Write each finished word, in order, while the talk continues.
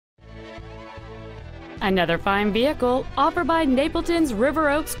Another fine vehicle offered by Napleton's River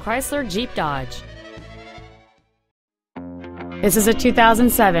Oaks Chrysler Jeep Dodge. This is a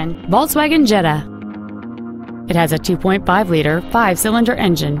 2007 Volkswagen Jetta. It has a 2.5-liter 5-cylinder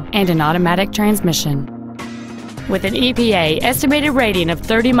engine and an automatic transmission. With an EPA estimated rating of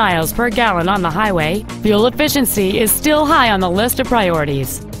 30 miles per gallon on the highway, fuel efficiency is still high on the list of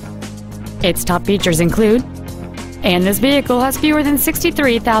priorities. Its top features include, and this vehicle has fewer than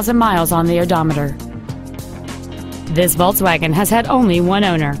 63,000 miles on the odometer. This Volkswagen has had only one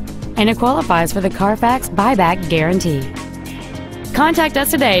owner, and it qualifies for the Carfax buyback guarantee. Contact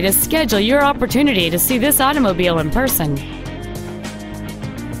us today to schedule your opportunity to see this automobile in person.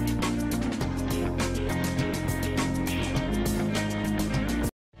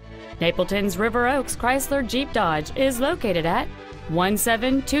 Napleton's River Oaks Chrysler Jeep Dodge is located at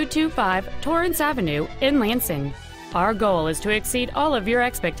 17225 Torrence Avenue in Lansing. Our goal is to exceed all of your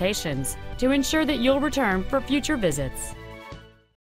expectations to ensure that you'll return for future visits.